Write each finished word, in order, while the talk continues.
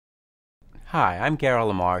Hi, I'm Gara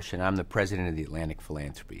LaMarche, and I'm the president of the Atlantic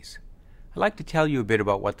Philanthropies. I'd like to tell you a bit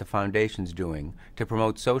about what the Foundation's doing to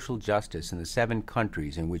promote social justice in the 7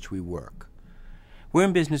 countries in which we work. We're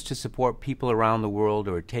in business to support people around the world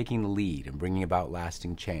who are taking the lead and bringing about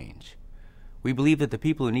lasting change. We believe that the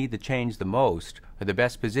people who need the change the most are the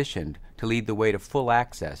best positioned to lead the way to full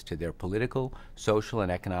access to their political, social,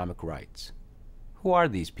 and economic rights. Who are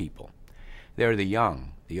these people? They're the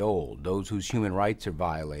young, the old, those whose human rights are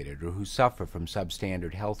violated or who suffer from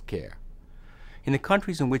substandard health care. In the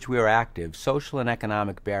countries in which we are active, social and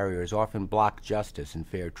economic barriers often block justice and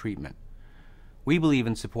fair treatment. We believe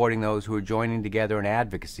in supporting those who are joining together in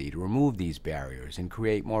advocacy to remove these barriers and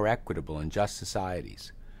create more equitable and just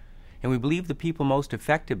societies. And we believe the people most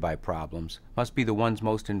affected by problems must be the ones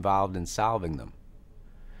most involved in solving them.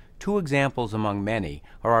 2 examples among many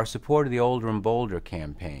are our support of the Older and Bolder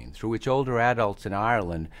campaign, through which older adults in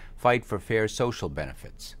Ireland fight for fair social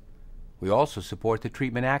benefits. We also support the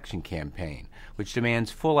Treatment Action Campaign, which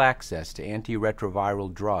demands full access to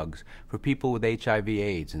antiretroviral drugs for people with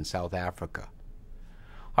HIV/AIDS in South Africa.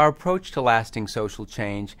 Our approach to lasting social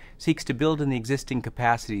change seeks to build on the existing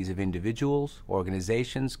capacities of individuals,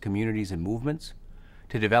 organizations, communities, and movements,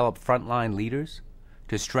 to develop frontline leaders,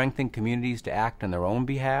 to strengthen communities to act on their own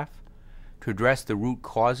behalf, to address the root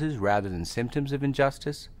causes rather than symptoms of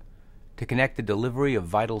injustice, to connect the delivery of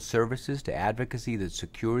vital services to advocacy that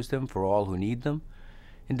secures them for all who need them,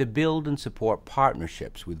 and to build and support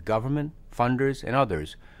partnerships with government, funders, and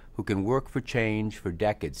others who can work for change for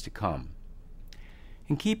decades to come.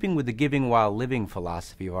 In keeping with the Giving While Living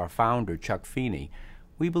philosophy of our founder, Chuck Feeney,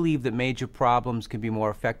 we believe that major problems can be more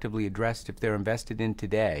effectively addressed if they're invested in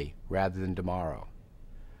today rather than tomorrow.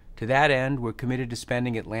 To that end, we're committed to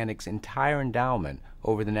spending Atlantic's entire endowment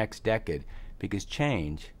over the next decade because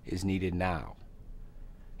change is needed now.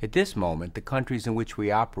 At this moment, the countries in which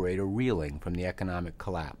we operate are reeling from the economic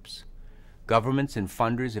collapse. Governments and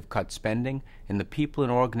funders have cut spending, and the people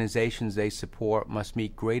and organizations they support must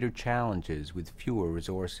meet greater challenges with fewer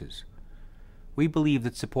resources. We believe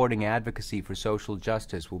that supporting advocacy for social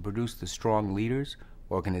justice will produce the strong leaders,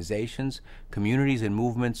 organizations, communities, and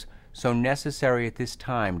movements so necessary at this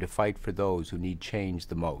time to fight for those who need change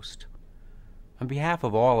the most. On behalf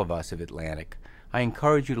of all of us at Atlantic, I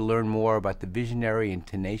encourage you to learn more about the visionary and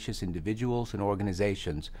tenacious individuals and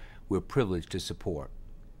organizations we're privileged to support.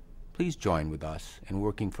 Please join with us in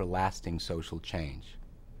working for lasting social change.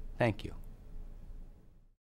 Thank you.